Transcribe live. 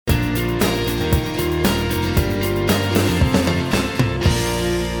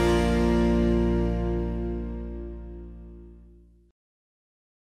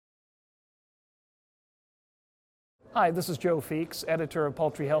Hi, this is Joe Feeks, editor of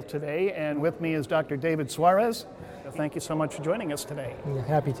Poultry Health Today, and with me is Dr. David Suarez. Thank you so much for joining us today. Yeah,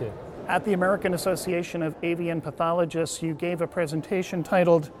 happy to. At the American Association of Avian Pathologists, you gave a presentation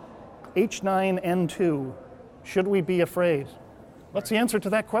titled H9N2, Should We Be Afraid? What's the answer to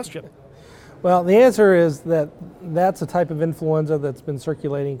that question? Well, the answer is that that's a type of influenza that's been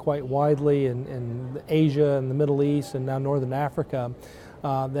circulating quite widely in Asia and the Middle East and now Northern Africa.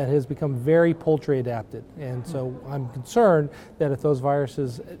 That has become very poultry adapted. And so I'm concerned that if those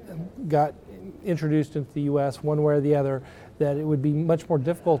viruses got introduced into the U.S. one way or the other, that it would be much more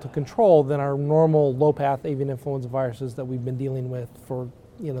difficult to control than our normal low-path avian influenza viruses that we've been dealing with for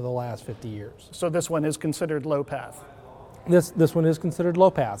the last 50 years. So this one is considered low path? This one is considered low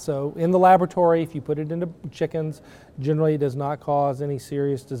path. So in the laboratory, if you put it into chickens, generally it does not cause any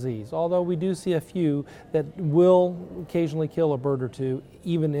serious disease. Although we do see a few that will occasionally kill a bird or two,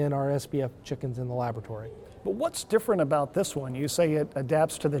 even in our SPF chickens in the laboratory. But what's different about this one? You say it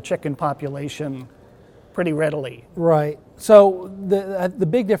adapts to the chicken population pretty readily. Right. So the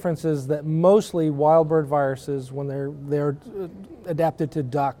big difference is that mostly wild bird viruses, when they're adapted to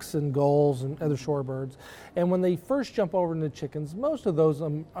ducks and gulls and other shorebirds, and when they first jump over into chickens, most of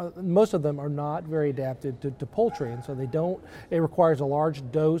them are not very adapted to poultry, and so it requires a large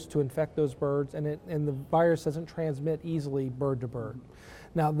dose to infect those birds, and the virus doesn't transmit easily bird to bird.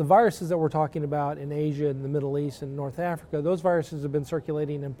 Now, the viruses that we're talking about in Asia and the Middle East and North Africa, those viruses have been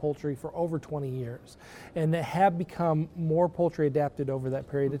circulating in poultry for over 20 years, and they have become more poultry adapted over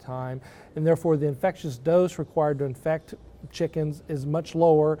that period of time, and therefore the infectious dose required to infect chickens is much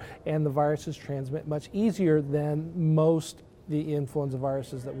lower, and the viruses transmit much easier than most the influenza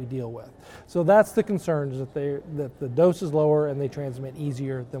viruses that we deal with. So that's the concern, is that the dose is lower and they transmit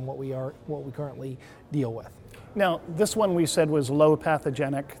easier than what we currently deal with. Now, this one we said was low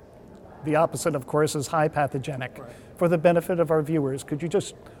pathogenic. The opposite, of course, is high pathogenic. Right. For the benefit of our viewers, could you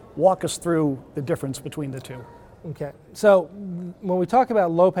just walk us through the difference between the two? Okay, so when we talk about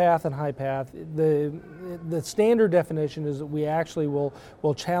low path and high path, the standard definition is that we actually will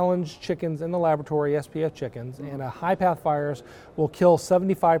challenge chickens in the laboratory, SPF chickens, and a high path virus will kill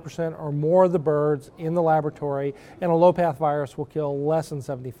 75% or more of the birds in the laboratory, and a low path virus will kill less than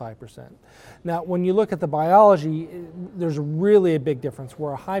 75%. Now, when you look at the biology, there's really a big difference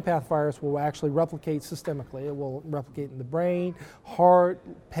where a high path virus will actually replicate systemically. It will replicate in the brain, heart,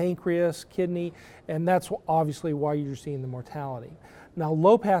 pancreas, kidney, and that's obviously why you're seeing the mortality. Now,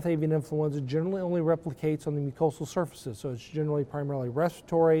 low-path avian influenza generally only replicates on the mucosal surfaces, so it's generally primarily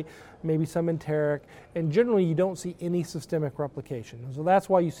respiratory, maybe some enteric, and generally you don't see any systemic replication. So that's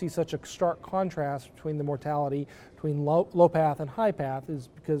why you see such a stark contrast between the mortality between low-path and high-path, is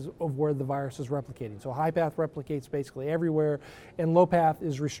because of where the virus is replicating. So high-path replicates basically everywhere, and low-path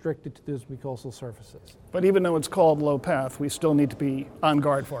is restricted to those mucosal surfaces. But even though it's called low path, we still need to be on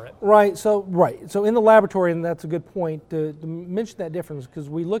guard for it. Right. So in the laboratory, and that's a good point to mention that difference, because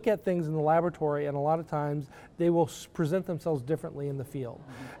we look at things in the laboratory, and a lot of times they will present themselves differently in the field.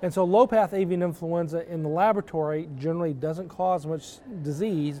 Mm-hmm. And so low-path avian influenza in the laboratory generally doesn't cause much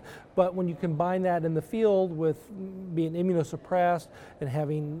disease, but when you combine that in the field with being immunosuppressed and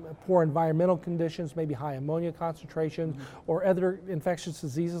having poor environmental conditions, maybe high ammonia concentrations, or other infectious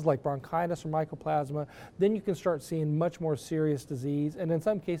diseases like bronchitis or mycoplasma, then you can start seeing much more serious disease, and in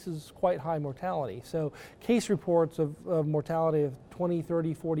some cases quite high mortality. So case reports of mortality of 20,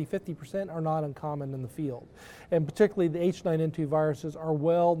 30, 40, 50% are not uncommon in the field. And particularly the H9N2 viruses are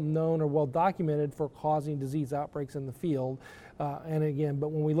well known or well documented for causing disease outbreaks in the field. But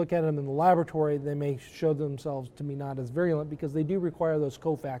when we look at them in the laboratory, they may show themselves to be not as virulent because they do require those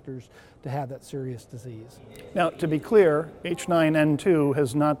cofactors to have that serious disease. Now, to be clear, H9N2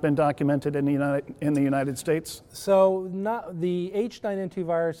 has not been documented in the United States? So the H9N2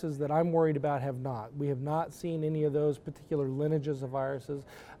 viruses that I'm worried about have not. We have not seen any of those particular lineages of viruses.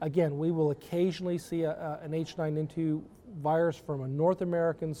 Again, we will occasionally see an H9N2 virus from a North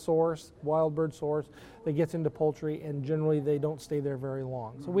American source, wild bird source, that gets into poultry, and generally they don't stay there very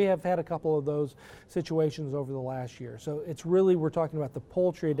long. So we have had a couple of those situations over the last year. So it's really, we're talking about the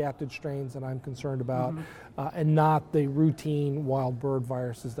poultry adapted strains that I'm concerned about, and not the routine wild bird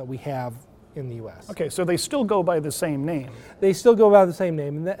viruses that we have in the U.S. Okay, so they still go by the same name. They still go by the same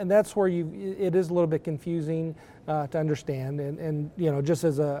name, and that's where it is a little bit confusing to understand. And just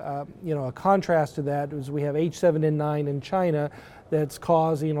as a contrast to that, is we have H7N9 in China that's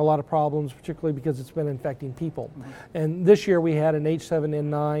causing a lot of problems, particularly because it's been infecting people. And this year we had an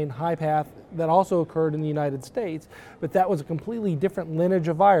H7N9 high path that also occurred in the United States, but that was a completely different lineage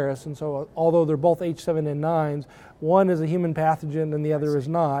of virus. And so although they're both H7N9s, one is a human pathogen and the other is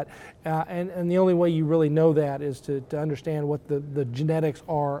not. And the only way you really know that is to understand what the genetics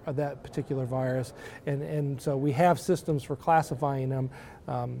are of that particular virus. And so we have systems for classifying them,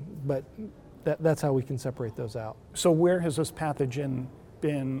 but that's how we can separate those out. So where has this pathogen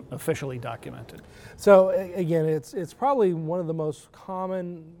been officially documented? So again, it's probably one of the most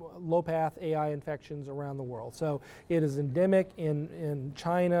common low-path AI infections around the world. So it is endemic in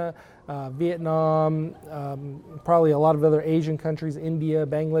China, Vietnam, probably a lot of other Asian countries, India,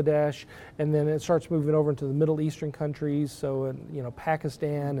 Bangladesh, and then it starts moving over into the Middle Eastern countries. So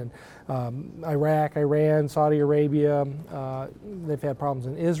Pakistan and Iraq, Iran, Saudi Arabia. They've had problems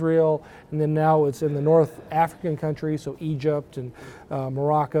in Israel, and then now it's in the North African countries, so Egypt and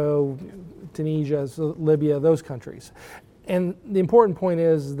Morocco, Tunisia, Libya, those countries. And the important point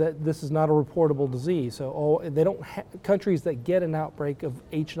is that this is not a reportable disease. So they don't countries that get an outbreak of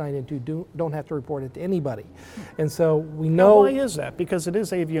H9N2 don't have to report it to anybody. And so we know. Now, why is that? Because it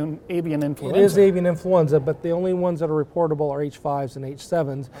is avian influenza. It is avian influenza, but the only ones that are reportable are H5s and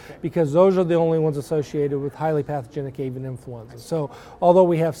H7s, because those are the only ones associated with highly pathogenic avian influenza. So although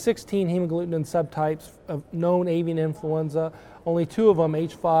we have 16 hemagglutinin subtypes of known avian influenza, only 2 of them,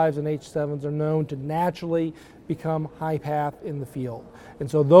 H5s and H7s, are known to naturally become high path in the field. And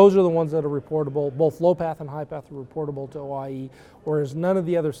so those are the ones that are reportable. Both low path and high path are reportable to OIE, whereas none of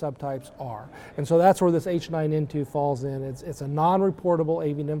the other subtypes are. And so that's where this H9N2 falls in. It's a non-reportable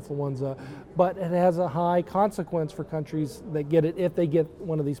avian influenza, but it has a high consequence for countries that get it if they get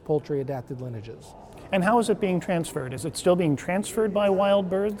one of these poultry adapted lineages. And how is it being transferred? Is it still being transferred by wild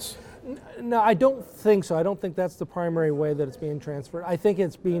birds? No, I don't think so. I don't think that's the primary way that it's being transferred. I think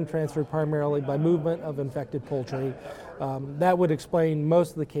it's being transferred primarily by movement of infected poultry. That would explain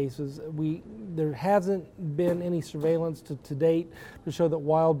most of the cases. There hasn't been any surveillance to date to show that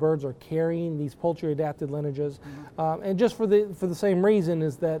wild birds are carrying these poultry adapted lineages. And just for the same reason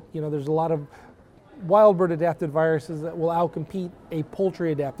is that there's a lot of wild bird adapted viruses that will outcompete a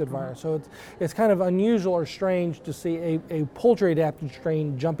poultry adapted virus. So it's kind of unusual or strange to see a poultry adapted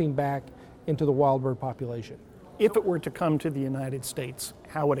strain jumping back into the wild bird population. If it were to come to the United States,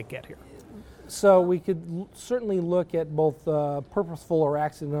 how would it get here? So we could certainly look at both purposeful or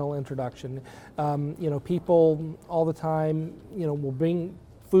accidental introduction. People all the time, will bring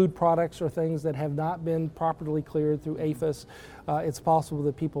food products or things that have not been properly cleared through APHIS. It's possible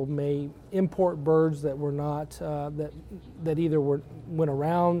that people may import birds that were not, that either went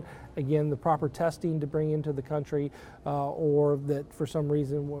around, again, the proper testing to bring into the country, or that for some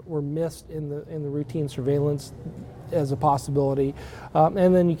reason were missed in the routine surveillance as a possibility.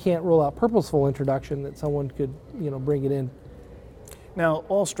 And then you can't rule out purposeful introduction, that someone could, bring it in. Now,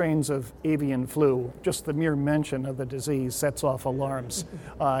 all strains of avian flu, just the mere mention of the disease sets off alarms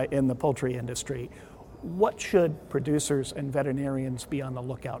in the poultry industry. What should producers and veterinarians be on the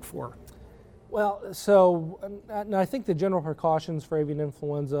lookout for? Well, so I think the general precautions for avian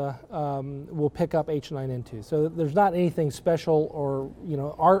influenza will pick up H9N2. So there's not anything special, or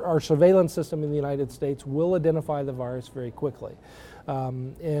our surveillance system in the United States will identify the virus very quickly.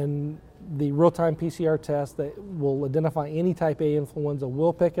 And the real-time PCR test that will identify any type A influenza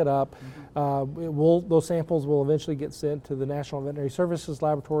will pick it up. Those samples will eventually get sent to the National Veterinary Services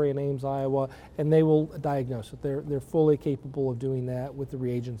Laboratory in Ames, Iowa, and they will diagnose it. They're fully capable of doing that with the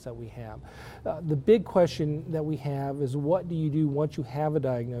reagents that we have. The big question that we have is, what do you do once you have a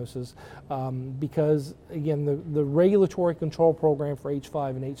diagnosis? Because again, the regulatory control program for H5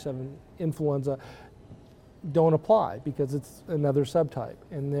 and H7 influenza don't apply because it's another subtype,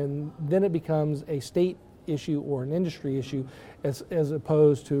 and then it becomes a state issue or an industry issue as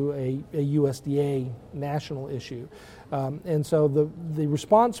opposed to a USDA national issue. And so the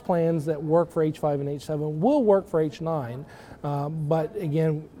response plans that work for H5 and H7 will work for H9, but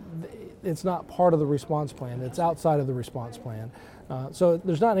again, it's not part of the response plan. It's outside of the response plan. So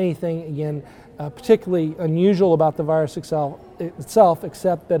there's not anything, again, particularly unusual about the virus itself,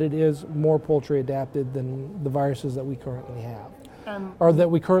 except that it is more poultry adapted than the viruses that we currently have, or that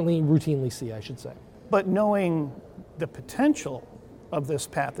we currently routinely see, I should say. But knowing the potential of this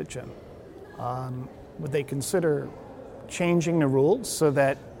pathogen, would they consider changing the rules so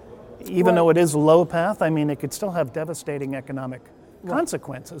that even though it is low path, it could still have devastating economic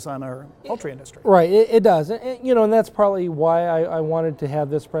consequences on our poultry industry? Right, it does. And that's probably why I wanted to have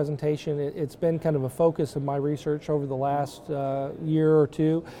this presentation. It's been kind of a focus of my research over the last year or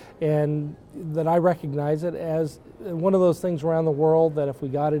two, and that I recognize it as one of those things around the world that if we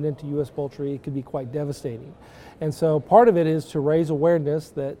got it into U.S. poultry, it could be quite devastating. And so part of it is to raise awareness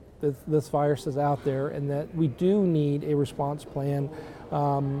that this virus is out there and that we do need a response plan,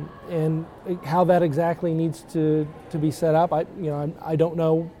 and how that exactly needs to be set up. I don't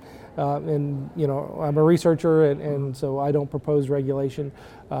know, and I'm a researcher, and so I don't propose regulation,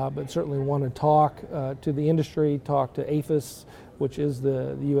 but certainly want to talk to the industry, talk to APHIS, which is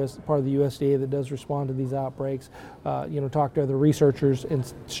the U.S. part of the USDA that does respond to these outbreaks. Talk to other researchers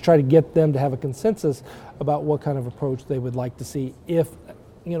and try to get them to have a consensus about what kind of approach they would like to see if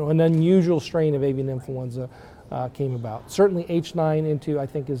an unusual strain of avian influenza came about. Certainly H9N2 I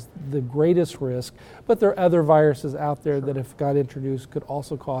think is the greatest risk, but there are other viruses out there that if got introduced could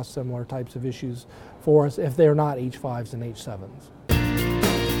also cause similar types of issues for us if they're not H5s and H7s.